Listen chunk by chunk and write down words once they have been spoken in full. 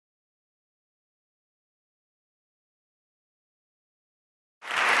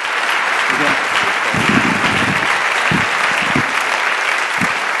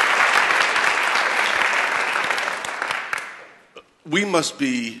We must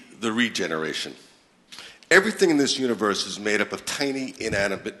be the regeneration. Everything in this universe is made up of tiny,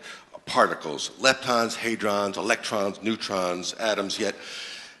 inanimate particles, leptons, hadrons, electrons, neutrons, atoms, yet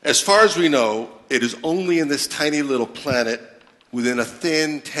as far as we know, it is only in this tiny little planet within a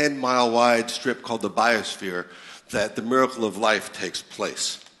thin 10-mile wide strip called the biosphere that the miracle of life takes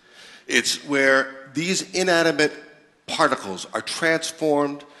place. It's where these inanimate particles are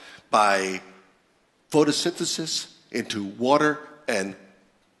transformed by photosynthesis into water and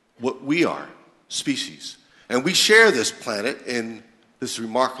what we are, species. And we share this planet in this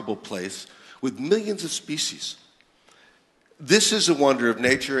remarkable place with millions of species. This is a wonder of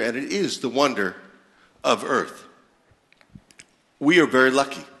nature, and it is the wonder of Earth. We are very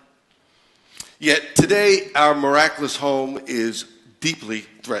lucky. Yet today, our miraculous home is deeply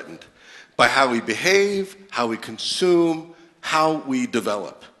threatened by how we behave, how we consume, how we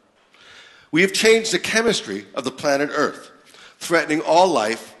develop. We have changed the chemistry of the planet Earth, threatening all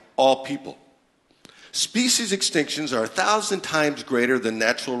life, all people. Species extinctions are 1,000 times greater than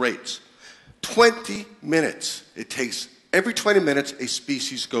natural rates. 20 minutes. It takes every 20 minutes a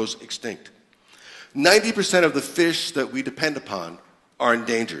species goes extinct. 90% of the fish that we depend upon are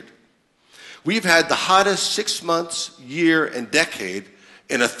endangered. We've had the hottest 6 months, year, and decade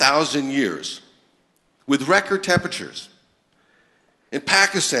in 1,000 years, with record temperatures. In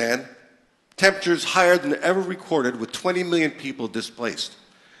Pakistan, temperatures higher than ever recorded, with 20 million people displaced.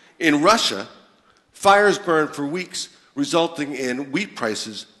 In Russia, fires burned for weeks, resulting in wheat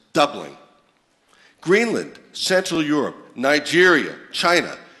prices doubling. Greenland, Central Europe, Nigeria,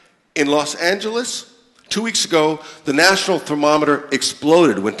 China. In Los Angeles, 2 weeks ago, the national thermometer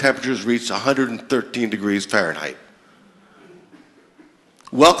exploded when temperatures reached 113 degrees Fahrenheit.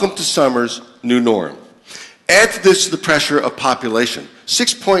 Welcome to summer's new norm. Add to this the pressure of population,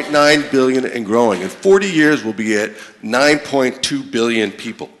 6.9 billion and growing. In 40 years, we'll be at 9.2 billion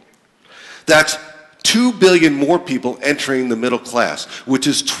people. That's 2 billion more people entering the middle class, which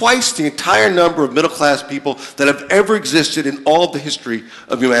is twice the entire number of middle-class people that have ever existed in all of the history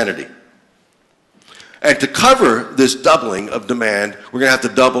of humanity. And to cover this doubling of demand, we're going to have to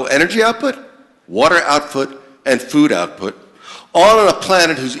double energy output, water output, and food output, all on a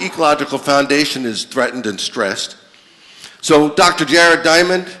planet whose ecological foundation is threatened and stressed. So Dr. Jared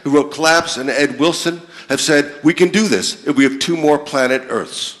Diamond, who wrote Collapse, and Ed Wilson have said, we can do this if we have 2 more planet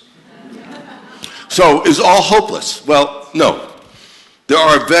Earths. So is all hopeless? Well, no. There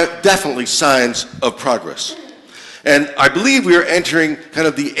are definitely signs of progress. And I believe we are entering kind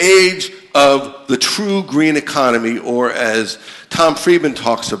of the age of the true green economy, or as Tom Friedman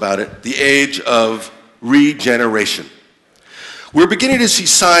talks about it, the age of regeneration. We're beginning to see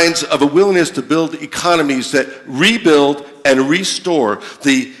signs of a willingness to build economies that rebuild and restore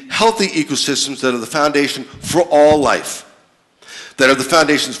the healthy ecosystems that are the foundation for all life, that are the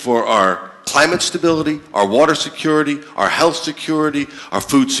foundations for our climate stability, our water security, our health security, our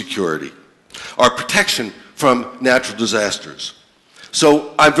food security, our protection from natural disasters.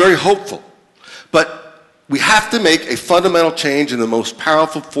 So I'm very hopeful, but we have to make a fundamental change in the most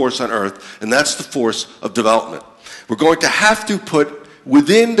powerful force on Earth, and that's the force of development. We're going to have to put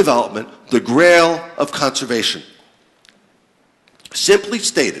within development the grail of conservation. Simply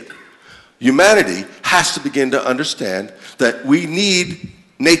stated, humanity has to begin to understand that we need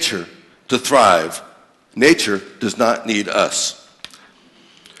nature to thrive. Nature does not need us.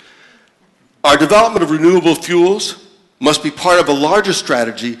 Our development of renewable fuels must be part of a larger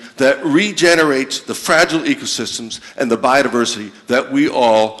strategy that regenerates the fragile ecosystems and the biodiversity that we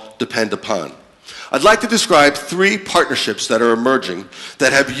all depend upon. I'd like to describe 3 partnerships that are emerging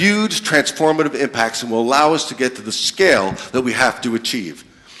that have huge transformative impacts and will allow us to get to the scale that we have to achieve.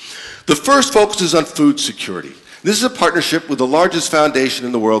 The first focuses on food security. This is a partnership with the largest foundation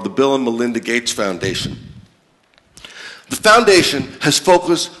in the world, the Bill and Melinda Gates Foundation. The foundation has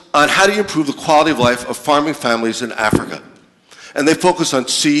focused on how do you improve the quality of life of farming families in Africa. And they focus on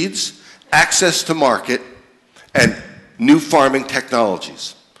seeds, access to market, and new farming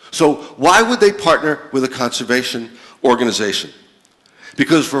technologies. So why would they partner with a conservation organization?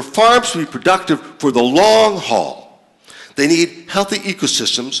 Because for farms to be productive for the long haul, they need healthy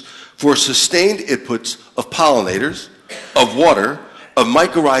ecosystems for sustained inputs of pollinators, of water, of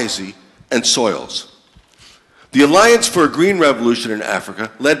mycorrhizae, and soils. The Alliance for a Green Revolution in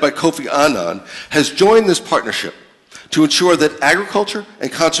Africa, led by Kofi Annan, has joined this partnership to ensure that agriculture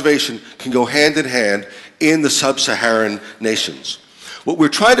and conservation can go hand in hand in the sub-Saharan nations. What we're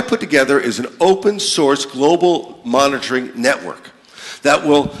trying to put together is an open source global monitoring network that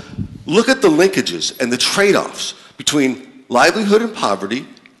will look at the linkages and the trade-offs between livelihood and poverty,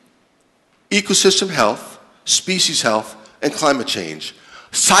 ecosystem health, species health, and climate change,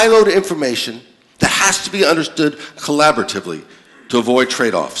 siloed information that has to be understood collaboratively to avoid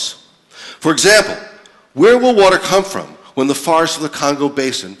trade-offs. For example, where will water come from when the forests of the Congo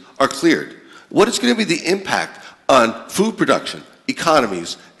Basin are cleared? What is going to be the impact on food production,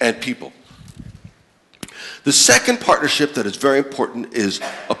 economies, and people? The second partnership that is very important is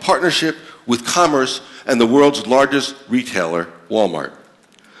a partnership with commerce and the world's largest retailer, Walmart.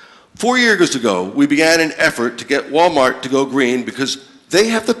 4 years ago, we began an effort to get Walmart to go green because they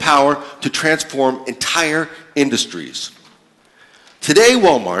have the power to transform entire industries. Today,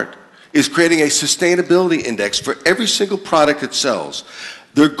 Walmart is creating a sustainability index for every single product it sells.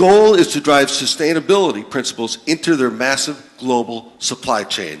 Their goal is to drive sustainability principles into their massive global supply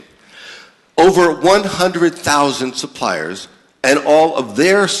chain. Over 100,000 suppliers and all of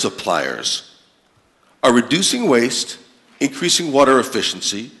their suppliers are reducing waste, increasing water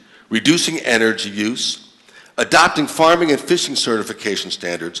efficiency, reducing energy use, adopting farming and fishing certification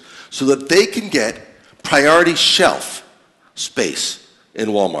standards so that they can get priority shelf space in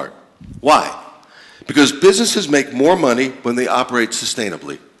Walmart. Why? Because businesses make more money when they operate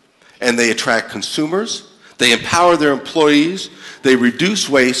sustainably, and they attract consumers, they empower their employees, they reduce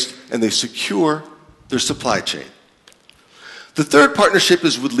waste, and they secure their supply chain. The third partnership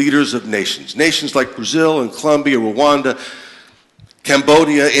is with leaders of nations, nations like Brazil and Colombia, Rwanda,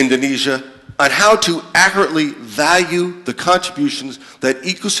 Cambodia, Indonesia, on how to accurately value the contributions that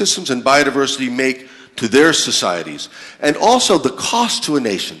ecosystems and biodiversity make to their societies, and also the cost to a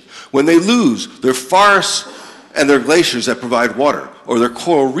nation when they lose their forests and their glaciers that provide water, or their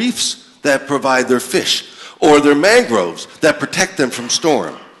coral reefs that provide their fish, or their mangroves that protect them from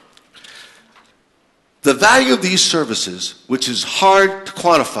storm. The value of these services, which is hard to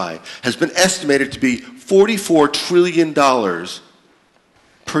quantify, has been estimated to be $44 trillion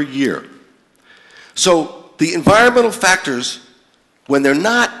per year. So the environmental factors, when they're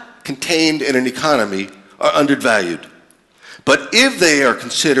not contained in an economy, are undervalued. But if they are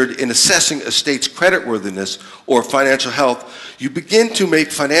considered in assessing a state's creditworthiness or financial health, you begin to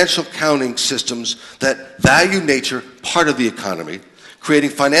make financial accounting systems that value nature part of the economy,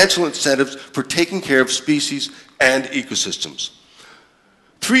 creating financial incentives for taking care of species and ecosystems.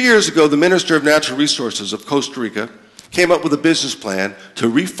 3 years ago, the Minister of Natural Resources of Costa Rica came up with a business plan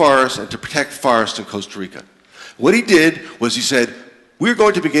to reforest and to protect forests in Costa Rica. What he did was he said, we're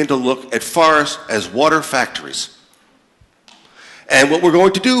going to begin to look at forests as water factories. And what we're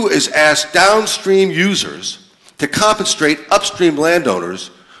going to do is ask downstream users to compensate upstream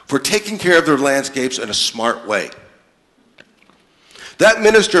landowners for taking care of their landscapes in a smart way. That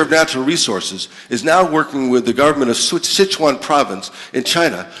Minister of Natural Resources is now working with the government of Sichuan province in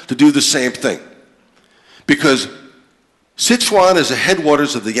China to do the same thing. Because Sichuan is the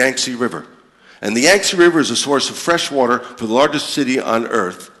headwaters of the Yangtze River. And the Yangtze River is a source of fresh water for the largest city on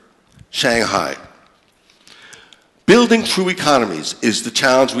earth, Shanghai. Building true economies is the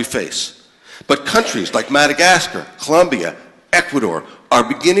challenge we face. But countries like Madagascar, Colombia, Ecuador are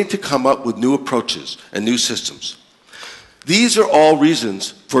beginning to come up with new approaches and new systems. These are all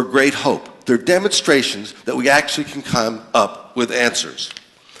reasons for great hope. They're demonstrations that we actually can come up with answers.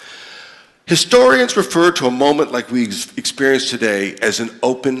 Historians refer to a moment like we experience today as an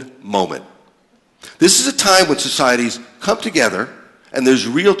open moment. This is a time when societies come together and there's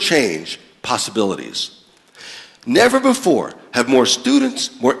real change possibilities. Never before have more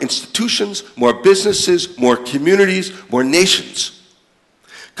students, more institutions, more businesses, more communities, more nations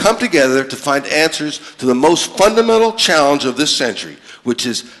come together to find answers to the most fundamental challenge of this century, which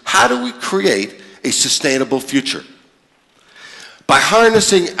is how do we create a sustainable future? By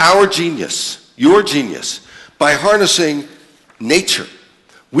harnessing our genius, your genius, by harnessing nature,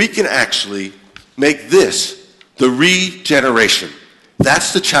 we can actually make this the regeneration.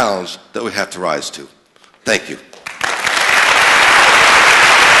 That's the challenge that we have to rise to. Thank you.